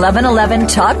to 1111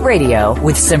 Talk Radio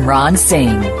with Simran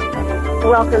Singh.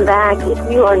 Welcome back.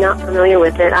 If you are not familiar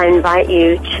with it, I invite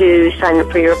you to sign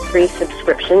up for your free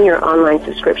subscription, your online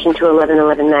subscription to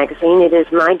 1111 Magazine. It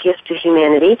is my gift to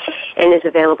humanity and is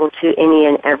available to any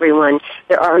and everyone.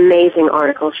 There are amazing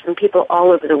articles from people all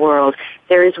over the world.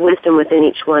 There is wisdom within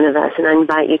each one of us, and I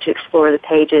invite you to explore the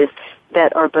pages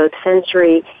that are both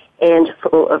sensory and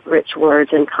full of rich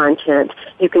words and content.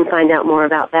 You can find out more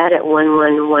about that at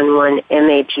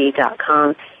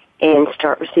 1111mag.com and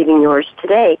start receiving yours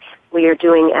today. We are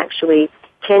doing actually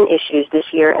 10 issues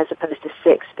this year as opposed to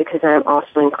 6 because I'm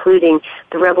also including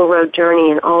the Rebel Road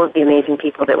journey and all of the amazing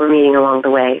people that we're meeting along the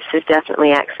way. So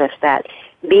definitely access that.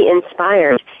 Be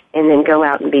inspired and then go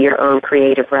out and be your own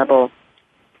creative rebel.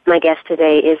 My guest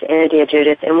today is Anodea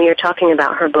Judith, and we are talking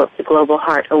about her book, The Global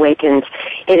Heart Awakens.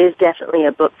 It is definitely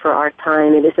a book for our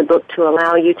time. It is a book to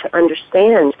allow you to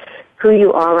understand who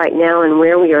you are right now and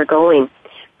where we are going,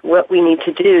 what we need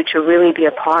to do to really be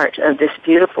a part of this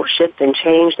beautiful shift and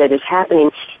change that is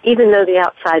happening, even though the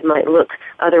outside might look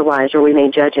otherwise or we may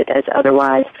judge it as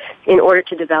otherwise, in order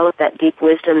to develop that deep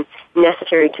wisdom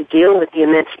necessary to deal with the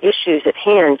immense issues at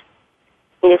hand.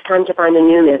 It is time to find a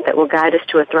new myth that will guide us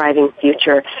to a thriving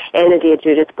future. Anodea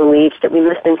Judith believes that we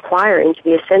must inquire into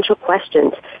the essential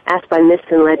questions asked by myths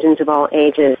and legends of all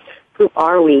ages. Who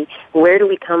are we? Where do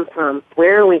we come from?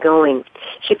 Where are we going?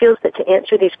 She feels that to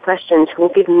answer these questions will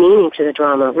give meaning to the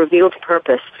drama, reveal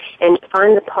purpose, and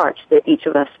find the parts that each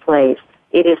of us plays.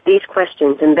 It is these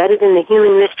questions embedded in the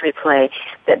human mystery play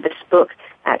that this book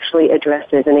actually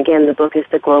addresses. And again, the book is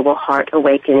The Global Heart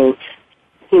Awakening.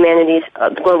 humanity's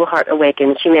Global Heart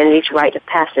Awakens, humanity's rite of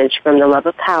passage from the love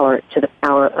of power to the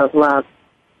power of love.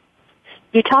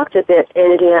 You talked a bit,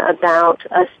 Anodea, about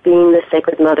us being the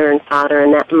sacred mother and father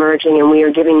and that merging, and we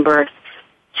are giving birth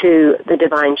to the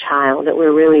divine child, that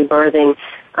we're really birthing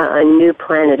a new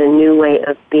planet, a new way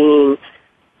of being.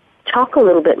 Talk a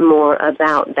little bit more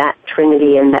about that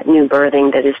Trinity and that new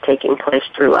birthing that is taking place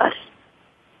through us.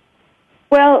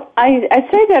 Well, I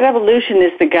say that evolution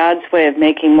is the God's way of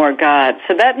making more gods.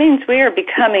 So that means we are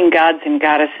becoming gods and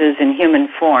goddesses in human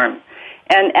form.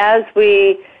 And as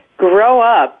we grow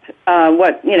up,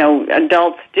 what,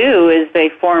 adults do is they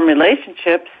form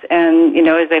relationships, and,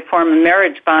 as they form a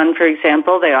marriage bond, for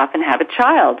example, they often have a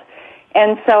child.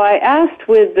 And so I asked,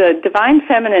 with the divine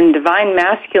feminine, divine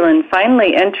masculine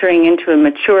finally entering into a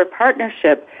mature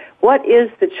partnership, what is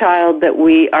the child that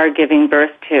we are giving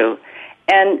birth to?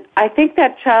 And I think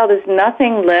that child is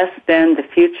nothing less than the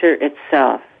future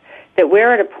itself. That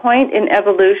we're at a point in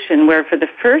evolution where for the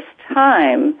first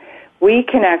time we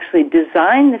can actually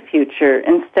design the future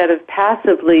instead of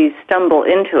passively stumble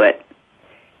into it.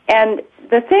 And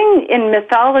the thing in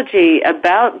mythology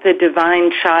about the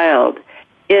divine child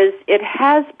is it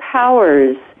has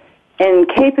powers and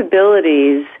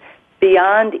capabilities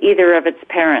beyond either of its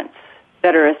parents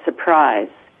that are a surprise.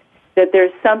 That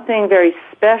there's something very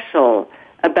special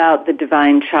about the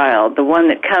divine child, the one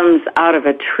that comes out of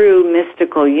a true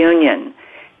mystical union.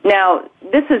 Now,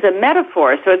 this is a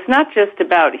metaphor, so it's not just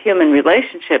about human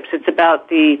relationships. It's about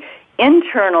the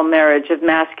internal marriage of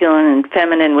masculine and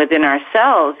feminine within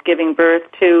ourselves, giving birth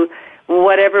to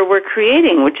whatever we're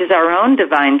creating, which is our own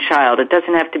divine child. It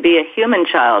doesn't have to be a human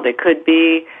child. It could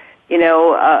be,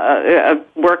 a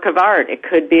work of art. It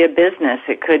could be a business.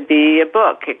 It could be a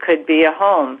book. It could be a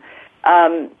home.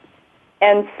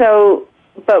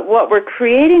 But what we're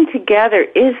creating together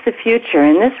is the future,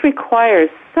 and this requires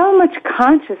so much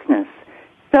consciousness,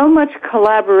 so much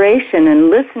collaboration and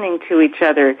listening to each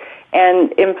other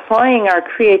and employing our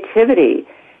creativity.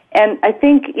 And I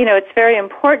think, it's very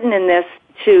important in this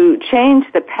to change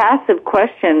the passive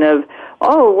question of,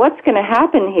 what's going to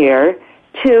happen here,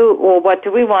 to, what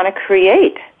do we want to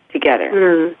create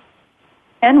together?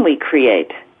 Can we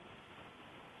create?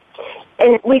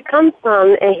 And we come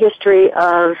from a history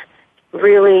of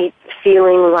really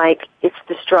feeling like it's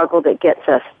the struggle that gets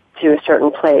us to a certain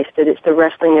place, that it's the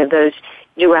wrestling of those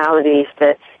dualities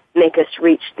that make us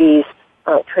reach these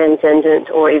transcendent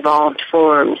or evolved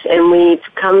forms. And we've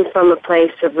come from a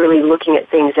place of really looking at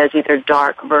things as either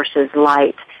dark versus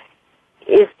light.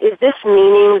 Is this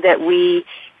meaning that we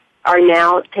are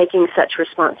now taking such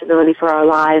responsibility for our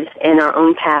lives and our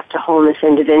own path to wholeness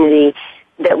and divinity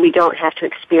that we don't have to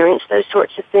experience those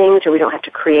sorts of things, or we don't have to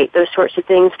create those sorts of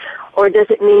things? Or does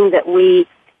it mean that we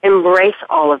embrace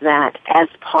all of that as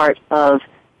part of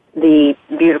the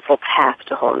beautiful path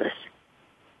to wholeness?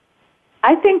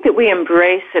 I think that we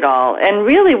embrace it all. And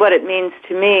really what it means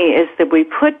to me is that we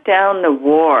put down the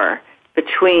war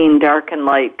between dark and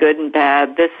light, good and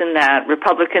bad, this and that,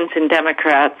 Republicans and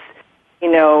Democrats,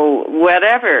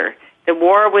 whatever. The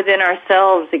war within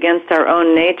ourselves against our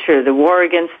own nature, the war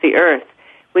against the earth.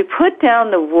 We put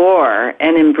down the war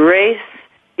and embrace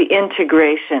the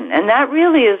integration. And that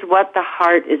really is what the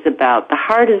heart is about. The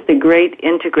heart is the great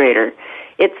integrator.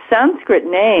 Its Sanskrit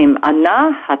name,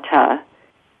 anahata,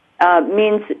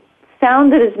 means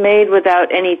sound that is made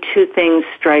without any two things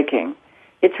striking.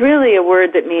 It's really a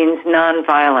word that means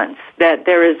nonviolence, that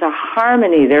there is a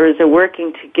harmony, there is a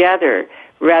working together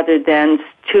rather than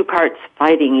two parts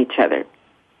fighting each other.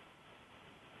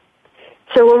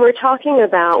 So when we're talking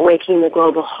about waking the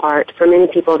global heart, for many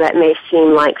people that may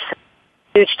seem like a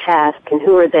huge task, and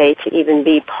who are they to even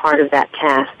be part of that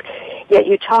task? Yet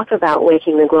you talk about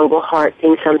waking the global heart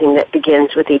being something that begins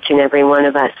with each and every one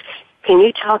of us. Can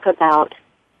you talk about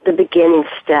the beginning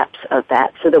steps of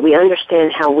that so that we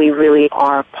understand how we really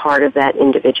are part of that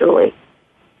individually?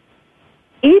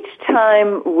 Each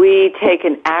time we take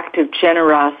an act of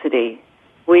generosity,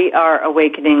 we are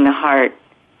awakening the heart.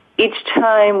 Each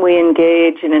time we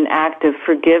engage in an act of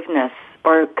forgiveness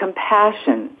or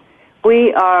compassion,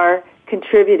 we are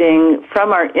contributing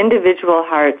from our individual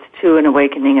hearts to an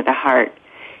awakening of the heart.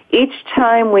 Each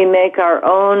time we make our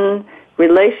own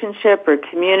relationship or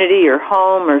community or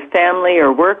home or family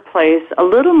or workplace a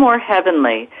little more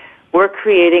heavenly, we're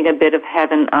creating a bit of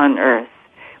heaven on earth.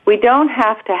 We don't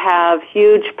have to have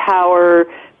huge power,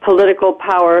 political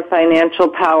power, financial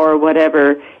power,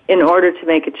 whatever, in order to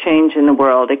make a change in the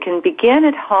world. It can begin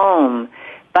at home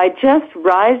by just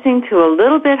rising to a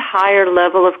little bit higher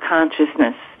level of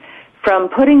consciousness, from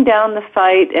putting down the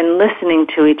fight and listening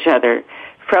to each other,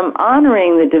 from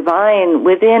honoring the divine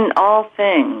within all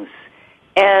things,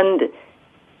 and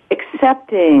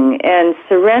accepting and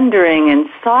surrendering and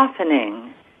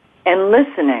softening and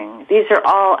listening. These are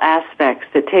all aspects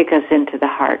that take us into the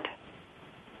heart.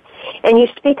 And you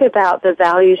speak about the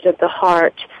values of the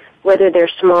heart, whether they're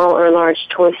small or large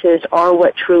choices, are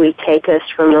what truly take us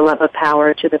from the love of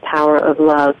power to the power of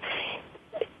love.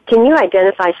 Can you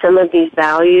identify some of these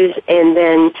values, and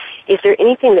then is there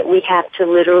anything that we have to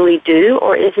literally do,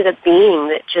 or is it a being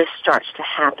that just starts to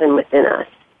happen within us?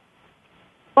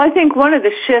 Well, I think one of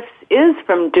the shifts is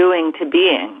from doing to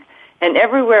being. And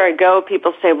everywhere I go,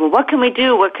 people say, well, what can we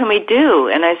do? What can we do?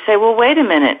 And I say, well, wait a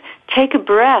minute. Take a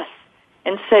breath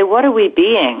and say, what are we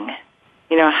being?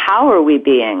 How are we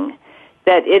being?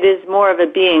 That it is more of a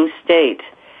being state.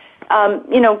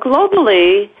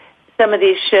 Globally, some of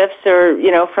these shifts are,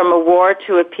 from a war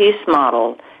to a peace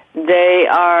model. They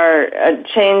are a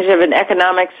change of an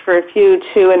economics for a few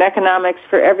to an economics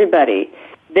for everybody.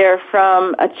 They're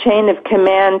from a chain of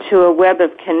command to a web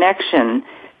of connection,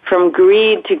 from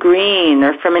greed to green,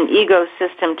 or from an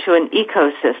ecosystem to an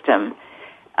ecosystem.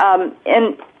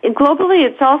 And globally,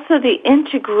 it's also the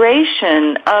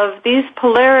integration of these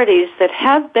polarities that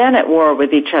have been at war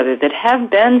with each other, that have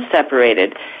been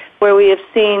separated, where we have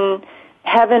seen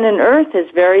heaven and earth as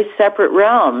very separate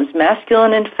realms,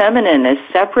 masculine and feminine as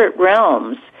separate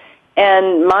realms,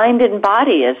 and mind and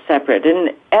body as separate. And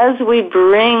as we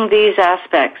bring these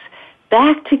aspects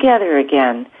back together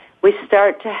again, we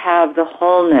start to have the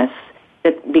wholeness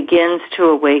that begins to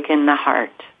awaken the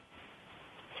heart.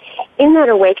 In that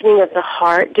awakening of the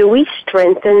heart, do we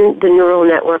strengthen the neural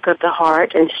network of the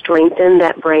heart and strengthen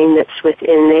that brain that's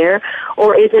within there?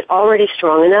 Or is it already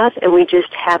strong enough and we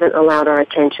just haven't allowed our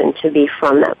attention to be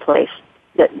from that place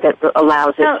that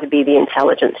allows it to be the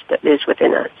intelligence that is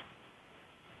within us?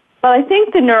 Well, I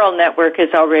think the neural network is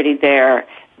already there,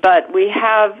 but we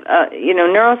have,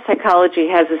 neuropsychology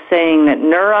has a saying that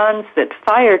neurons that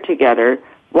fire together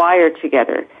wire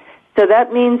together. So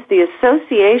that means the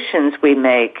associations we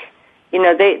make,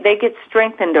 they get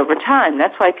strengthened over time.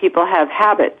 That's why people have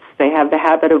habits. They have the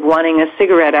habit of wanting a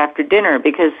cigarette after dinner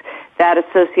because that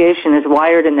association is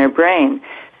wired in their brain.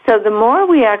 So the more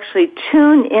we actually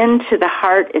tune into the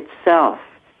heart itself,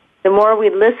 the more we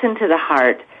listen to the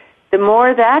heart, the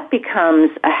more that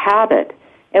becomes a habit.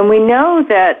 And we know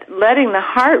that letting the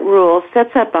heart rule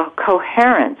sets up a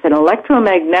coherence, an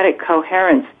electromagnetic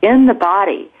coherence in the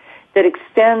body that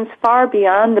extends far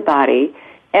beyond the body.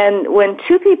 And when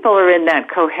two people are in that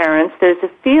coherence, there's a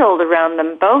field around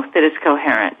them both that is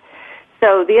coherent.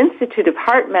 So the Institute of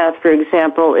Heart Math, for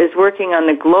example, is working on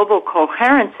the Global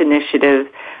Coherence Initiative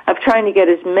of trying to get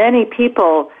as many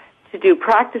people to do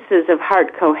practices of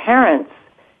heart coherence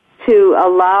to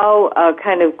allow a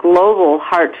kind of global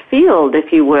heart field,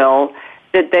 if you will,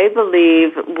 that they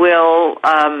believe will,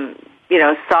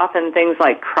 soften things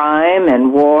like crime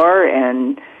and war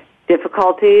and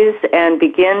difficulties and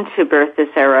begin to birth this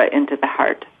era into the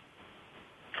heart.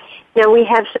 Now, we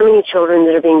have so many children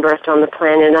that are being birthed on the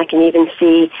planet, and I can even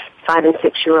see 5- and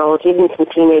 6-year-olds, even some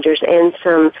teenagers, and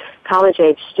some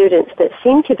college-age students that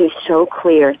seem to be so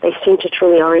clear. They seem to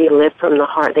truly already live from the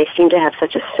heart. They seem to have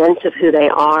such a sense of who they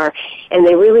are, and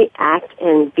they really act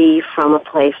and be from a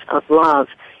place of love.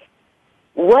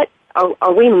 What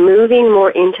are we moving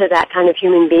more into that kind of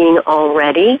human being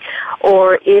already,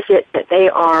 or is it that they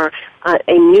are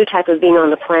a new type of being on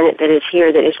the planet that is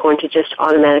here that is going to just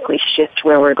automatically shift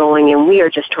where we're going, and we are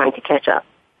just trying to catch up?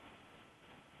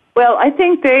 Well, I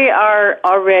think they are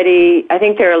already,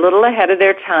 they're a little ahead of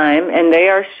their time, and they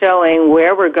are showing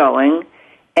where we're going.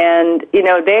 And,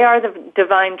 they are the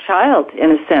divine child,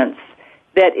 in a sense,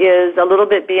 that is a little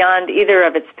bit beyond either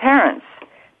of its parents.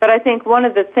 But I think one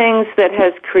of the things that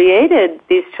has created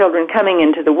these children coming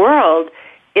into the world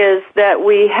is that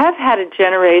we have had a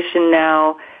generation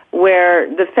now where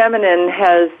the feminine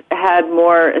has had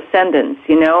more ascendance,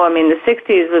 The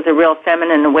 60s was a real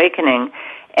feminine awakening.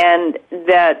 And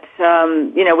that,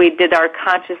 we did our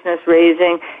consciousness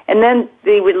raising. And then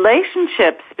the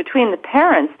relationships between the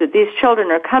parents that these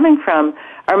children are coming from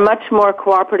are much more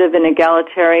cooperative and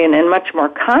egalitarian and much more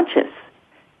conscious.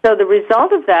 So the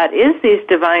result of that is these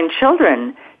divine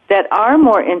children that are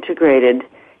more integrated.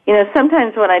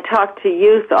 Sometimes when I talk to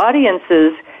youth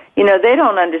audiences, they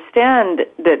don't understand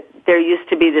that there used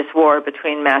to be this war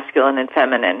between masculine and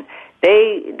feminine.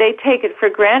 They take it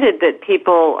for granted that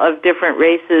people of different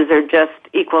races are just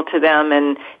equal to them,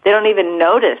 and they don't even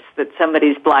notice that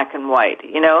somebody's black and white.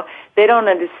 They don't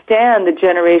understand the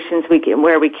generations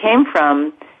where we came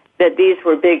from, that these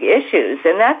were big issues,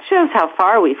 and that shows how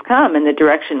far we've come in the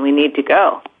direction we need to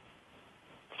go.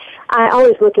 I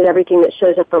always look at everything that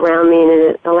shows up around me, and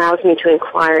it allows me to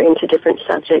inquire into different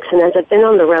subjects. And as I've been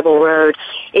on the Rebel Road,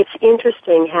 it's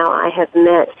interesting how I have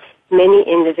met many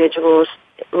individuals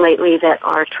lately that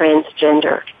are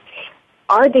transgender.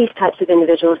 Are these types of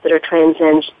individuals that are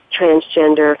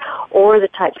transgender, or the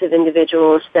types of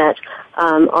individuals that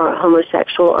are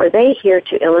homosexual, are they here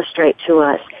to illustrate to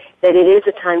us that it is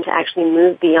a time to actually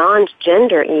move beyond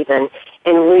gender even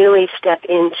and really step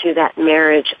into that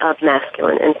marriage of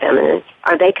masculine and feminine?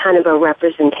 Are they kind of a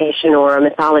representation or a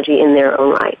mythology in their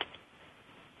own right?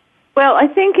 Well, I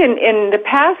think in the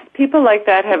past, people like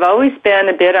that have always been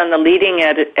a bit on the leading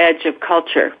edge of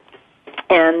culture,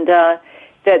 and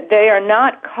that they are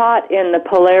not caught in the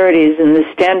polarities and the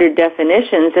standard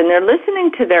definitions, and they're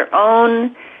listening to their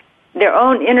own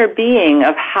inner being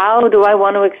of how do I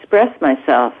want to express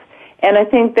myself. And I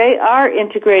think they are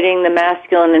integrating the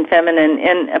masculine and feminine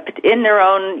in their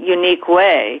own unique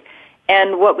way.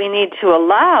 And what we need to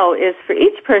allow is for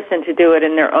each person to do it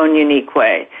in their own unique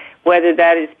way, whether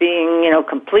that is being,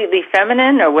 completely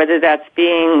feminine, or whether that's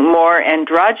being more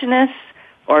androgynous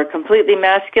or completely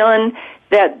masculine.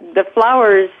 That the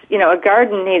flowers, a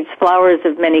garden needs flowers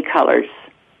of many colors.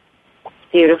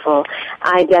 Beautiful.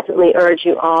 I definitely urge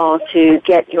you all to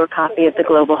get your copy of the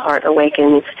Global Heart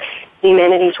Awakens,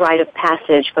 Humanity's Rite of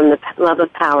Passage from the Love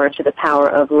of Power to the Power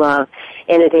of Love.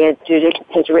 Anodea Judith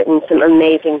has written some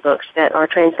amazing books that are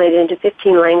translated into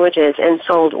 15 languages and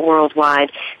sold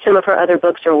worldwide. Some of her other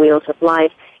books are Wheels of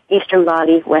Life, Eastern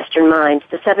Body, Western Mind,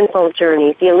 The Sevenfold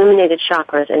Journey, The Illuminated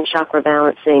Chakras, and Chakra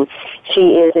Balancing. She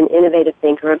is an innovative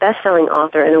thinker, a best-selling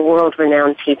author, and a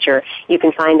world-renowned teacher. You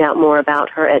can find out more about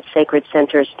her at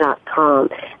sacredcenters.com.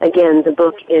 Again, the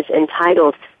book is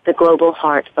entitled The Global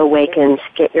Heart Awakens.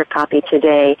 Get your copy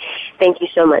today. Thank you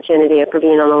so much, Anodea, for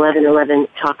being on 1111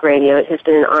 Talk Radio. It has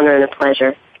been an honor and a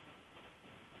pleasure.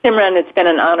 Simran, it's been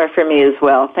an honor for me as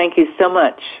well. Thank you so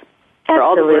much for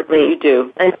all the work that you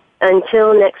do.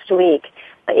 Until next week,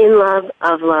 in love,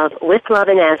 of love, with love,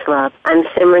 and as love, I'm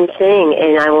Simran Singh,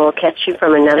 and I will catch you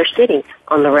from another city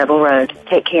on the Rebel Road.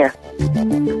 Take care.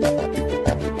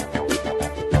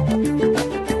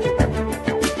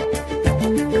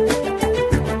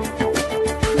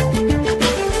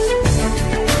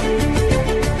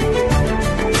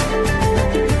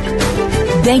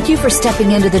 Thank you for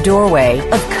stepping into the doorway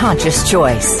of conscious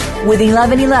choice with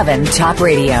 1111 Talk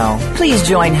Radio. Please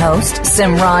join host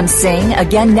Simran Singh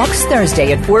again next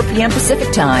Thursday at 4 p.m.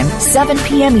 Pacific Time, 7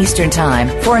 p.m. Eastern Time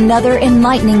for another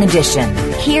enlightening edition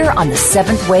here on the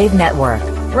Seventh Wave Network.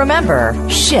 Remember,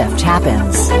 shift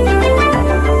happens.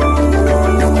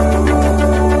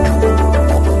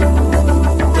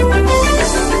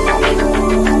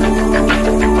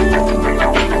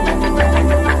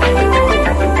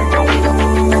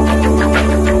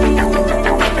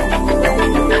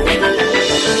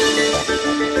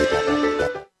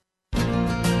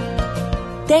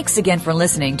 Thanks again for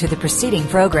listening to the preceding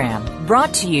program,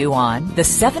 brought to you on the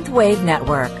Seventh Wave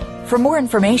Network. For more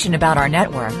information about our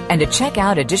network and to check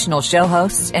out additional show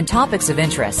hosts and topics of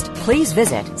interest, please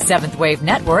visit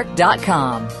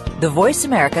seventhwavenetwork.com. The Voice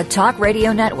America Talk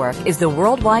Radio Network is the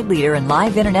worldwide leader in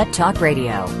live Internet talk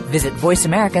radio. Visit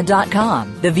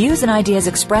voiceamerica.com. The views and ideas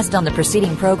expressed on the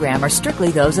preceding program are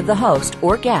strictly those of the host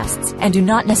or guests and do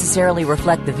not necessarily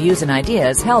reflect the views and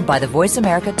ideas held by the Voice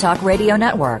America Talk Radio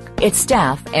Network, its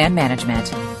staff, and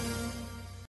management.